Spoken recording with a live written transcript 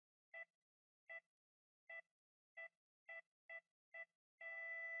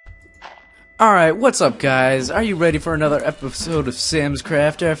Alright, what's up guys? Are you ready for another episode of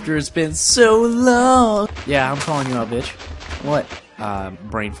Sam'sCraft after it's been so long? Yeah, I'm calling you out, bitch. What?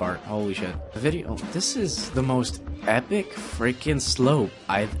 Brain fart. Holy shit. The video. This is the most epic freaking slope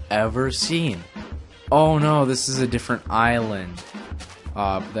I've ever seen. Oh no, this is a different island.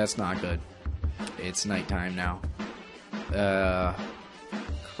 That's not good. It's nighttime now.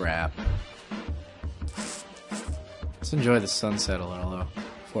 Crap. Let's enjoy the sunset a little though.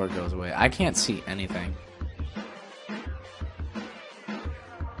 Before it goes away. I can't see anything.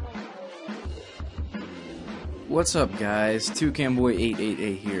 What's up guys?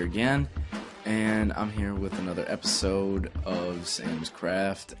 ToucanBoy888 here again, and I'm here with another episode of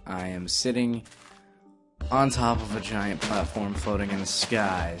Sam'sCraft. I am sitting on top of a giant platform floating in the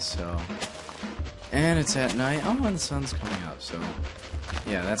sky, and it's at night. Oh, and the sun's coming up, so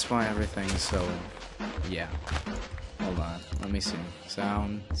yeah, that's why everything's so, yeah. Hold on, let me see.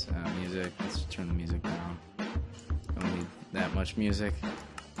 Sound, music. Let's turn the music down. Don't need that much music.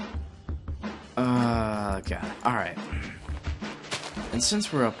 God. Alright. And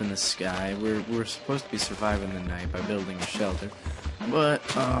since we're up in the sky, we're supposed to be surviving the night by building a shelter. But,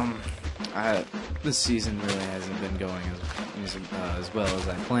 this season really hasn't been going as well as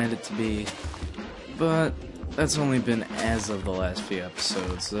I planned it to be. But that's only been as of the last few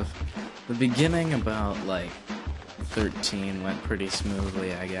episodes. The beginning about, like, 13 went pretty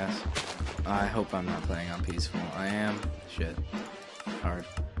smoothly, I guess. I hope I'm not playing on peaceful. I am. Shit. Hard.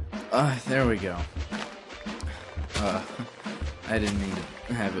 There we go. I didn't mean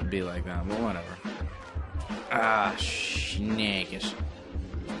to have it be like that, but whatever. Schnakish.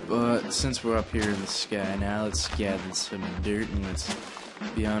 But since we're up here in the sky now, let's gather some dirt and let's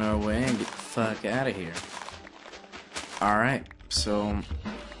be on our way and get the fuck out of here. Alright, so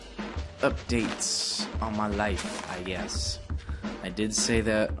updates on my life, I guess. I did say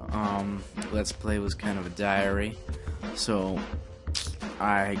that Let's Play was kind of a diary, so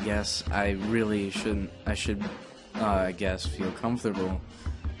I guess I should I guess feel comfortable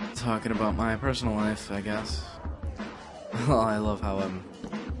talking about my personal life, I guess. Well, I love how I'm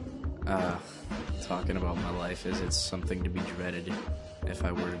talking about my life as it's something to be dreaded if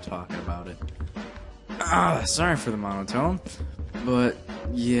I were to talk about it. Sorry for the monotone. But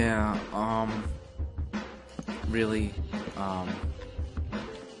yeah, really,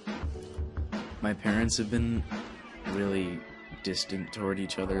 my parents have been really distant toward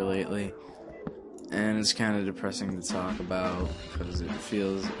each other lately, and it's kind of depressing to talk about because it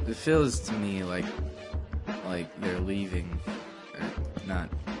feels to me like they're leaving, or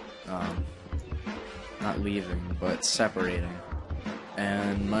not leaving, but separating.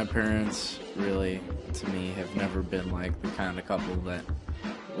 And my parents really, to me, have never been like the kind of couple that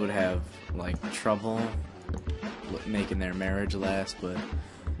would have like trouble making their marriage last, but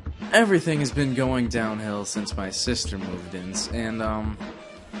everything has been going downhill since my sister moved in. And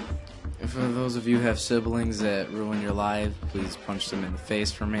for those of you who have siblings that ruin your life, please punch them in the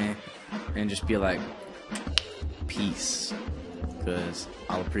face for me and just be like, peace, because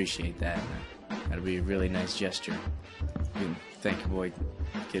I'll appreciate that. That'd be a really nice gesture. Thank you, boy.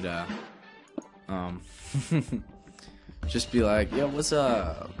 Could just be like, yo, what's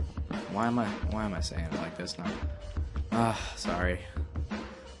up? Why am I saying it like this now? Sorry.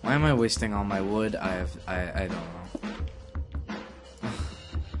 Why am I wasting all my wood? I don't know.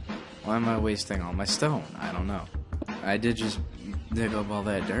 Why am I wasting all my stone? I don't know. I did just dig up all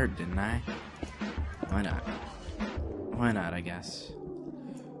that dirt, didn't I? Why not? Why not, I guess.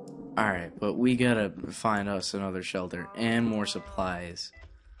 Alright, but we gotta find us another shelter and more supplies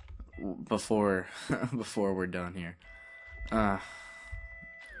before we're done here.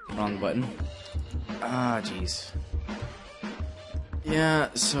 Wrong button. Jeez. Yeah,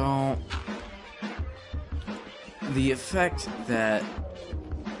 so the effect that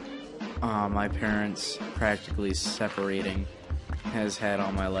my parents practically separating has had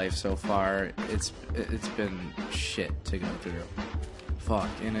on my life so far, it's been shit to go through. Fuck,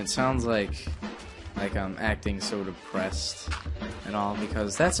 and it sounds like I'm acting so depressed and all,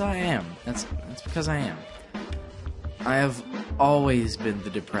 because that's how I am. That's because I am. I have always been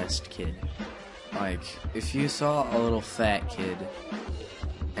the depressed kid. Like, if you saw a little fat kid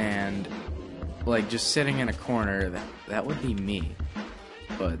and like just sitting in a corner, that would be me.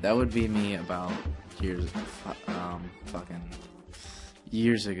 But that would be me about fucking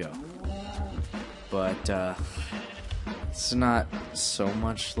years ago. But it's not so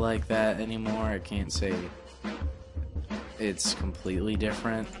much like that anymore. I can't say it's completely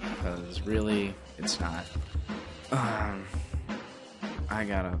different, because really it's not. I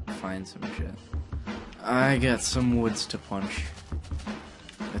gotta find some shit. I got some woods to punch.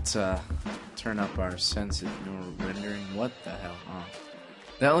 It's turn up our sensitive rendering. What the hell? Oh.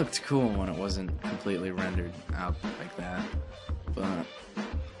 That looked cool when it wasn't completely rendered out like that. But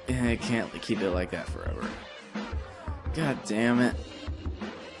yeah, I can't keep it like that forever. God damn it.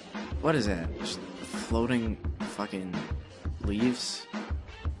 What is that? Just floating fucking leaves?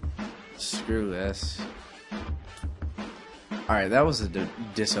 Screw this. Alright, that was a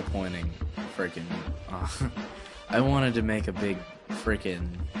disappointing freaking... I wanted to make a big freaking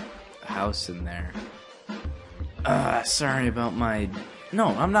house in there. Sorry about my... No,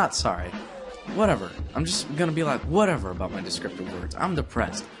 I'm not sorry. Whatever. I'm just gonna be like, whatever about my descriptive words. I'm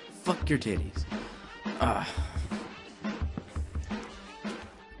depressed. Fuck your titties.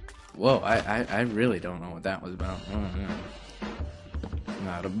 Whoa, I really don't know what that was about.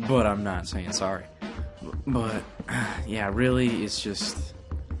 But I'm not saying sorry. But, yeah, really, it's just...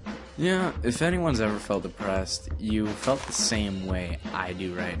 Yeah, if anyone's ever felt depressed, you felt the same way I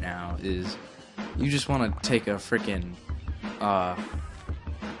do right now, is... You just want to take a freaking...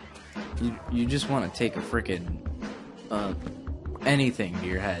 You just want to take a freaking anything to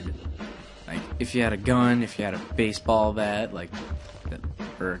your head. Like, if you had a gun, if you had a baseball bat, like,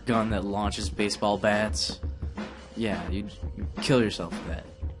 or a gun that launches baseball bats, yeah, you'd kill yourself with that.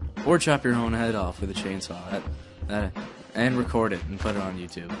 Or chop your own head off with a chainsaw. And record it and put it on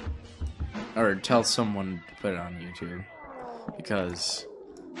YouTube. Or tell someone to put it on YouTube. Because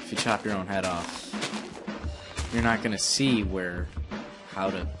if you chop your own head off, you're not going to see how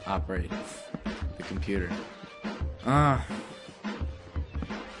to operate the computer. Damn,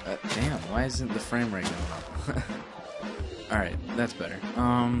 why isn't the frame rate going up? Alright, that's better.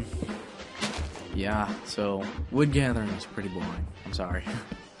 Yeah, so wood gathering is pretty boring. I'm sorry.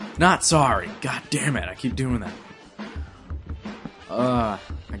 Not sorry! God damn it, I keep doing that. I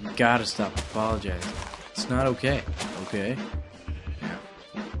gotta stop apologizing. It's not okay, okay? Yeah.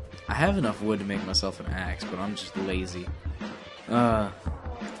 I have enough wood to make myself an axe, but I'm just lazy. God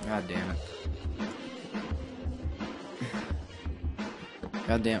damn it.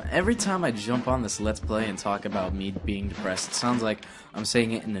 God damn it. Every time I jump on this Let's Play and talk about me being depressed, it sounds like I'm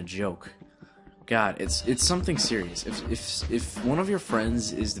saying it in a joke. God, it's something serious. If one of your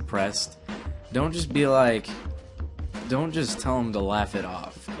friends is depressed, don't just be like... Don't just tell them to laugh it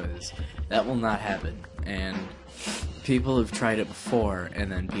off, because that will not happen. And people have tried it before, and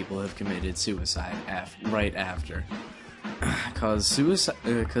then people have committed suicide right after.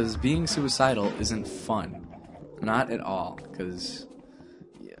 Because being suicidal isn't fun. Not at all, because...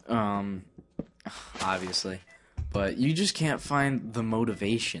 obviously. But you just can't find the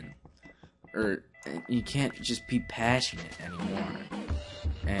motivation. Or you can't just be passionate anymore.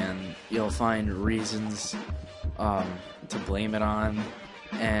 And you'll find reasons to blame it on,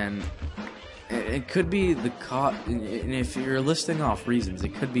 and it could be the cause. And if you're listing off reasons,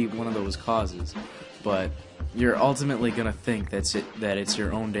 it could be one of those causes, but you're ultimately gonna think that it's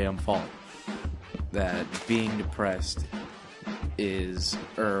your own damn fault, that being depressed is,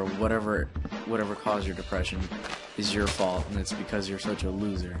 or whatever caused your depression is your fault, and it's because you're such a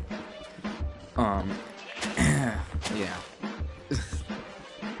loser. Yeah.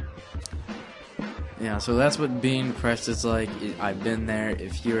 Yeah, so that's what being depressed is like. I've been there.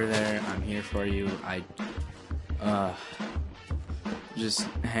 If you're there, I'm here for you. Just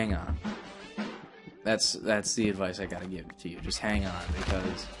hang on. That's the advice I gotta give to you. Just hang on,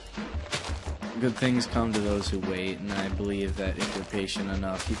 because good things come to those who wait, and I believe that if you're patient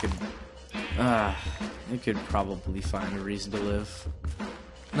enough, you could probably find a reason to live.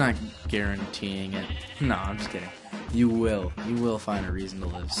 Not guaranteeing it. No, I'm just kidding. You will find a reason to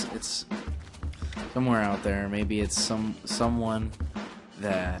live. It's somewhere out there. Maybe it's someone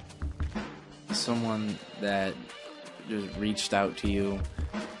that just reached out to you,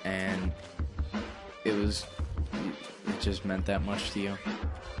 and it just meant that much to you.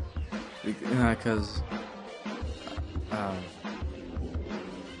 Because hold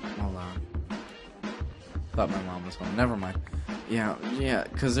on. Thought my mom was home. Never mind. Yeah,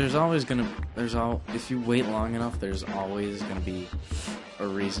 because if you wait long enough, there's always gonna be a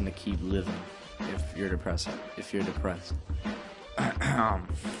reason to keep living. If you're depressed.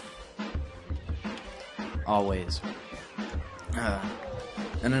 Always.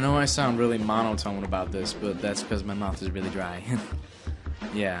 And I know I sound really monotone about this, but that's because my mouth is really dry.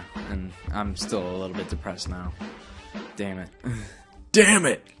 Yeah, and I'm still a little bit depressed now. Damn it. Damn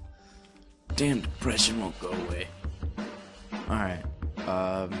it! Damn, depression won't go away. Alright.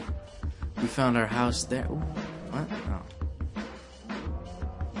 We found our house there. Ooh, what? Oh.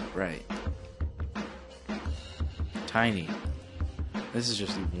 Right. Tiny. This is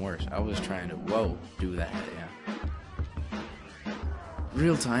just even worse. I was trying to, do that, yeah.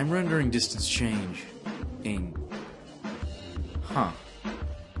 Real-time rendering distance change. Huh.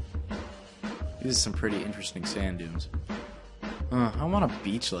 These are some pretty interesting sand dunes. I want a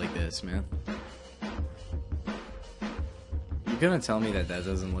beach like this, man. You're gonna tell me that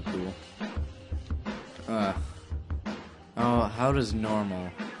doesn't look cool? Oh, how does normal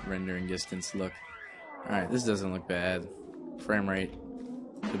rendering distance look? Alright, this doesn't look bad. Frame rate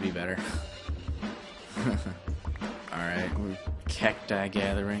could be better. Alright, we're cacti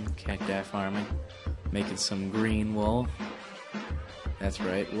gathering, cacti farming, making some green wool. That's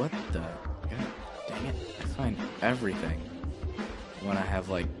right. What the? God dang it. I find everything when I have,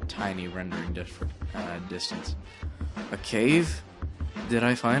 like, tiny rendering distance. A cave? Did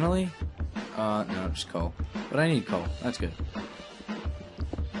I finally? No, just coal. But I need coal. That's good.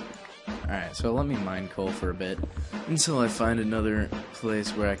 Alright, so let me mine coal for a bit until I find another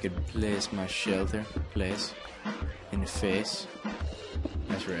place where I could place my shelter. Place. In the face.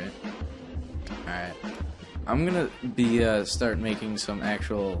 That's right. Alright. I'm gonna be, start making some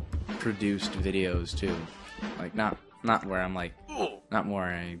actual produced videos, too. Like, not where I'm, like, not where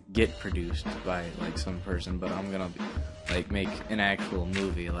I get produced by, like, some person, but I'm gonna, like, make an actual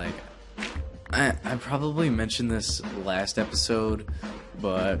movie. Like, I probably mentioned this last episode,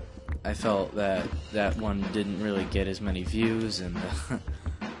 but I felt that that one didn't really get as many views, and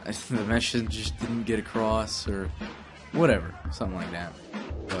the message just didn't get across, or whatever, something like that.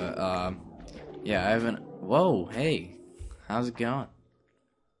 But, yeah, I haven't... Whoa, hey, how's it going?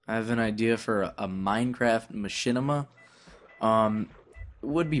 I have an idea for a Minecraft machinima. It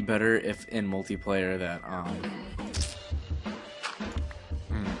would be better if in multiplayer that,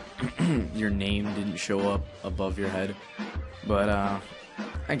 your name didn't show up above your head. But,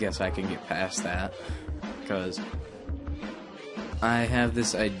 I guess I can get past that, because I have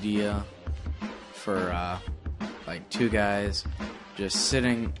this idea for, like, two guys just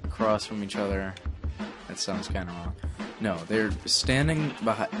sitting across from each other. That sounds kind of wrong. No, they're standing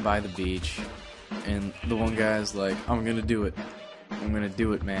by the beach, and the one guy's like, I'm gonna do it. I'm gonna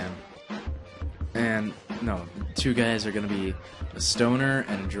do it, man. And, no, two guys are gonna be a stoner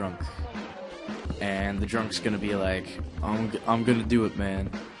and a drunk. And the drunk's gonna be like, I'm gonna do it, man.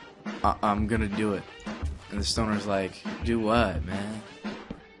 I'm gonna do it. And the stoner's like, do what, man?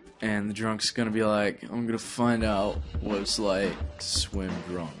 And the drunk's gonna be like, I'm gonna find out what it's like to swim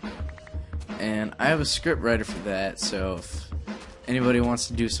drunk. And I have a script writer for that, so if anybody wants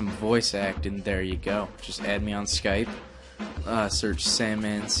to do some voice acting, there you go. Just add me on Skype. Search Sam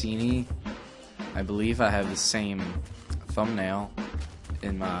Mancini. I believe I have the same thumbnail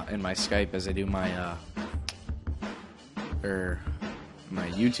in my Skype as I do my my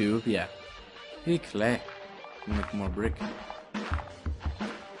YouTube. Yeah. Hey clay, make more brick.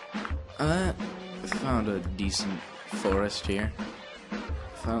 I found a decent forest here.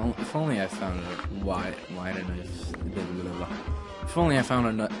 If only I found a wide enough. If only I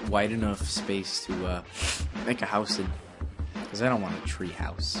found a wide enough space to make a house in. Because I don't want a tree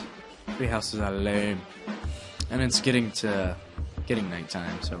house. Tree houses are lame. And it's getting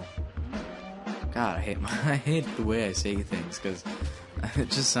nighttime, so. God, I hate the way I say things, because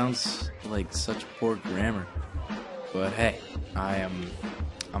it just sounds like such poor grammar. But hey, I'm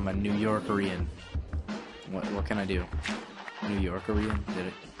a New Yorkerian. What can I do? New Yorkerian? Did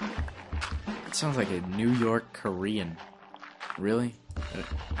it? It sounds like a New York Korean. Really?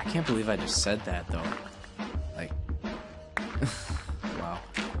 I can't believe I just said that, though. Like, wow.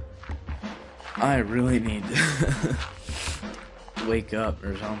 I really need to wake up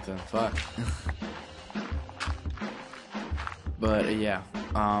or something. Fuck. But, yeah.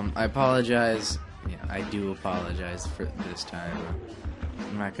 I apologize. Yeah, I do apologize for this time.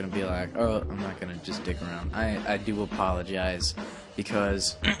 I'm not gonna be like, oh, I'm not gonna just dick around. I do apologize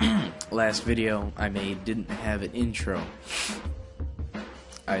because last video I made didn't have an intro.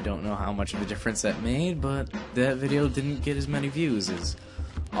 I don't know how much of a difference that made, but that video didn't get as many views as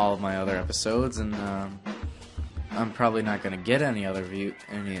all of my other episodes, and I'm probably not gonna get any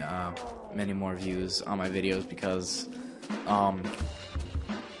many more views on my videos because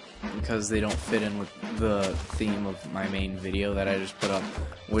they don't fit in with the theme of my main video that I just put up,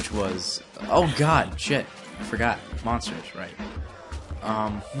 which was, oh god, shit, I forgot, monsters, right.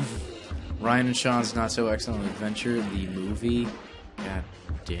 Ryan and Sean's Not So Excellent Adventure, the movie, god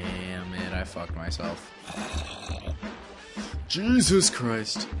damn it, I fucked myself. Jesus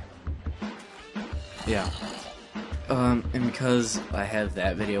Christ. Yeah. And because I have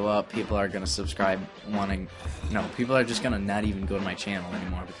that video up, people are gonna subscribe people are just gonna not even go to my channel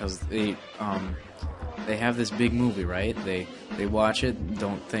anymore because they have this big movie, right? They They watch it,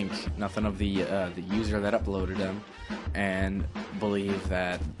 don't think nothing of the user that uploaded them, and believe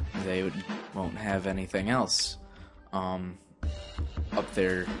that they won't have anything else up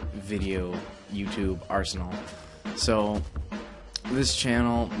their video YouTube arsenal. So this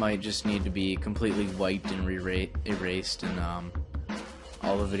channel might just need to be completely wiped and erased, and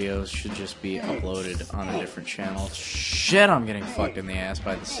all the videos should just be uploaded on a different channel. Shit, I'm getting fucked in the ass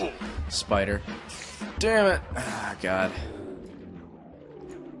by this spider. Damn it. Ah, God.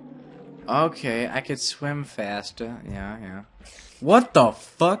 Okay, I could swim faster. Yeah. What the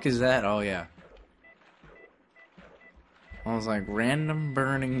fuck is that? Oh, yeah. I was like, random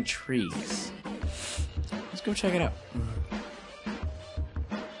burning trees. Let's go check it out.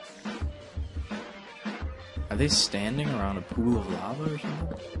 Are they standing around a pool of lava or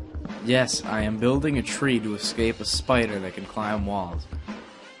something? Yes, I am building a tree to escape a spider that can climb walls.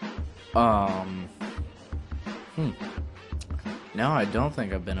 No, I don't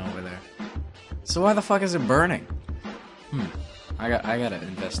think I've been over there. So why the fuck is it burning? I gotta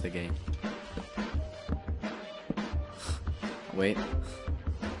investigate. Wait.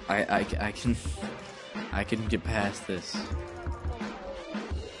 I can get past this.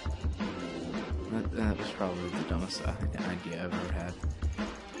 That was probably the dumbest idea I've ever had.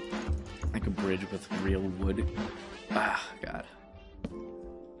 Like a bridge with real wood. Ah, God.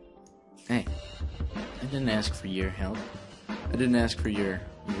 Hey, I didn't ask for your help. I didn't ask for your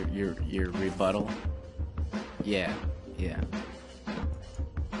rebuttal. Yeah.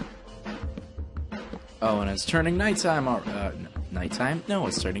 Oh, and it's turning nighttime. Nighttime? No,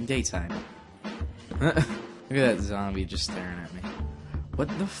 it's turning daytime. Look at that zombie just staring at me. What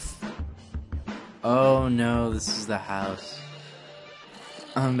the Oh no, this is the house.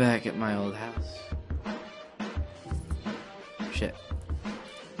 I'm back at my old house. Shit.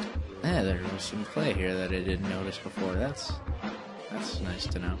 Yeah, there was some clay here that I didn't notice before. That's nice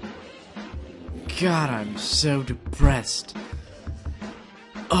to know. God, I'm so depressed.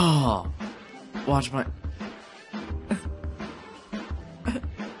 Oh, watch my.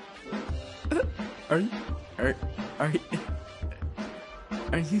 Are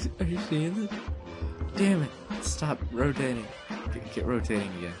you seeing this? Damn it! Stop rotating. Get rotating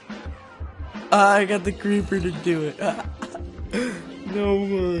again. I got the creeper to do it. No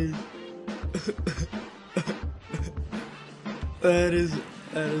way. That is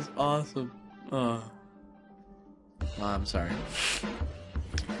awesome. Oh, I'm sorry.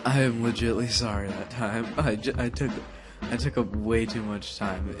 I am legitly sorry that time. I took up way too much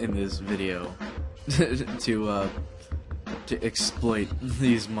time in this video to exploit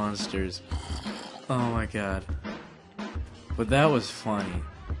these monsters. Oh my God. But that was funny.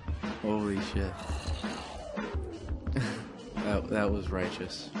 Holy shit. that was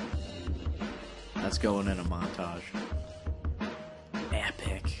righteous. That's going in a montage.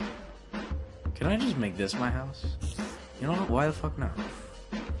 Epic. Can I just make this my house? You know what? Why the fuck not?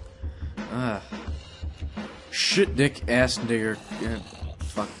 Shit dick ass digger. Yeah,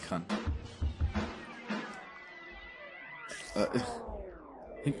 fuck cunt.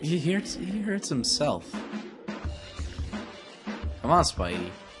 He hurts himself. Come on, Spidey.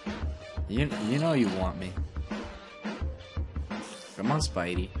 You know you want me. Come on,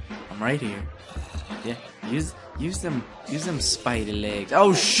 Spidey. I'm right here. Yeah, use them Spidey legs.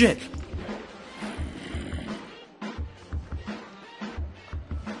 Oh shit!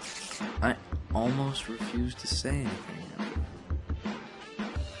 I almost refuse to say anything.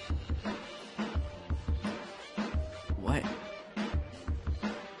 What?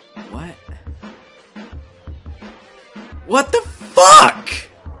 What the fuck?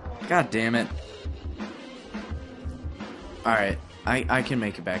 God damn it. Alright, I can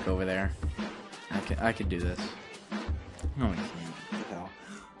make it back over there. I can do this. No, I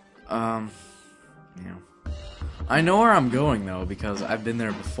can't. Yeah. I know where I'm going though, because I've been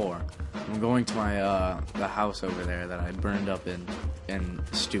there before. I'm going to my the house over there that I burned up and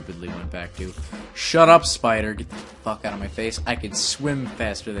stupidly went back to. Shut up, spider! Get the fuck out of my face! I can swim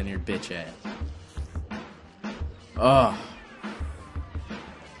faster than your bitch ass. Ugh.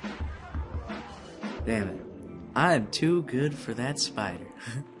 Damn it. I'm too good for that spider.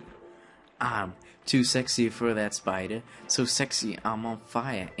 I'm too sexy for that spider. So sexy, I'm on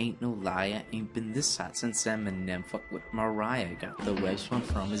fire. Ain't no liar. Ain't been this hot since Eminem fucked with Mariah. Got the wedge one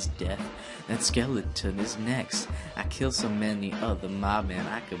from his death. That skeleton is next. I kill so many other mob men.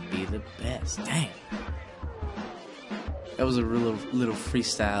 I could be the best. Damn. That was a little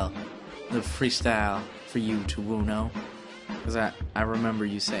freestyle. Little freestyle for you to know. Because I remember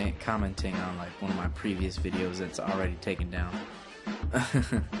you commenting on like one of my previous videos that's already taken down.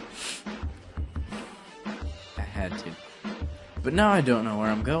 I had to. But now I don't know where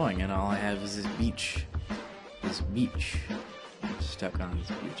I'm going, and all I have is this beach. This beach. I'm stuck on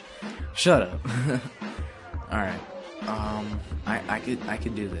this beach. Shut up. Alright. I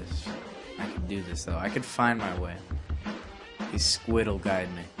could do this. I could do this, though. I could find my way. These squid will guide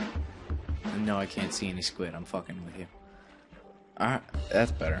me. And no, I can't see any squid. I'm fucking with you. Alright,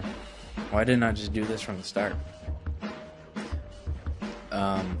 that's better. Why didn't I just do this from the start?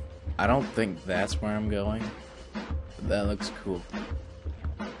 I don't think that's where I'm going. But that looks cool.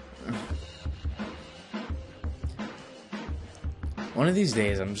 One of these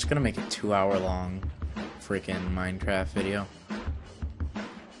days, I'm just gonna make a 2-hour-long freaking Minecraft video.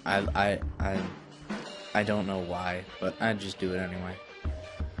 I don't know why, but I'd just do it anyway.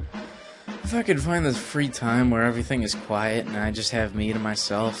 If I could find this free time where everything is quiet and I just have me to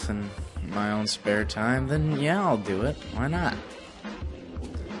myself and my own spare time, then yeah, I'll do it. Why not?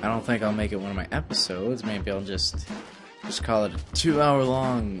 I don't think I'll make it one of my episodes. Maybe I'll just call it a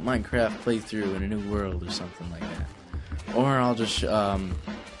 2-hour-long Minecraft playthrough in a new world or something like that. Or I'll just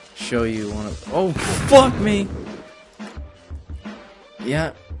show you one of... Oh, fuck me!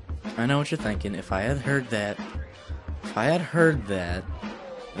 Yeah, I know what you're thinking. If I had heard that,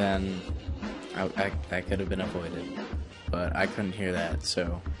 then I could have been avoided. But I couldn't hear that,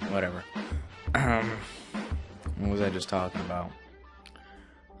 so whatever. What was I just talking about?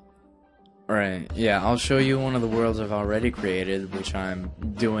 Right, yeah, I'll show you one of the worlds I've already created, which I'm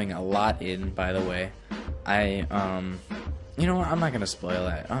doing a lot in, by the way. You know what, I'm not gonna spoil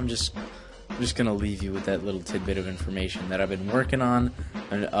that. I'm just gonna leave you with that little tidbit of information that I've been working on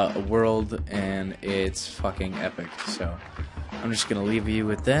a world, and it's fucking epic. So I'm just gonna leave you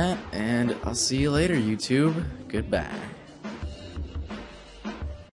with that, and I'll see you later, YouTube. Goodbye.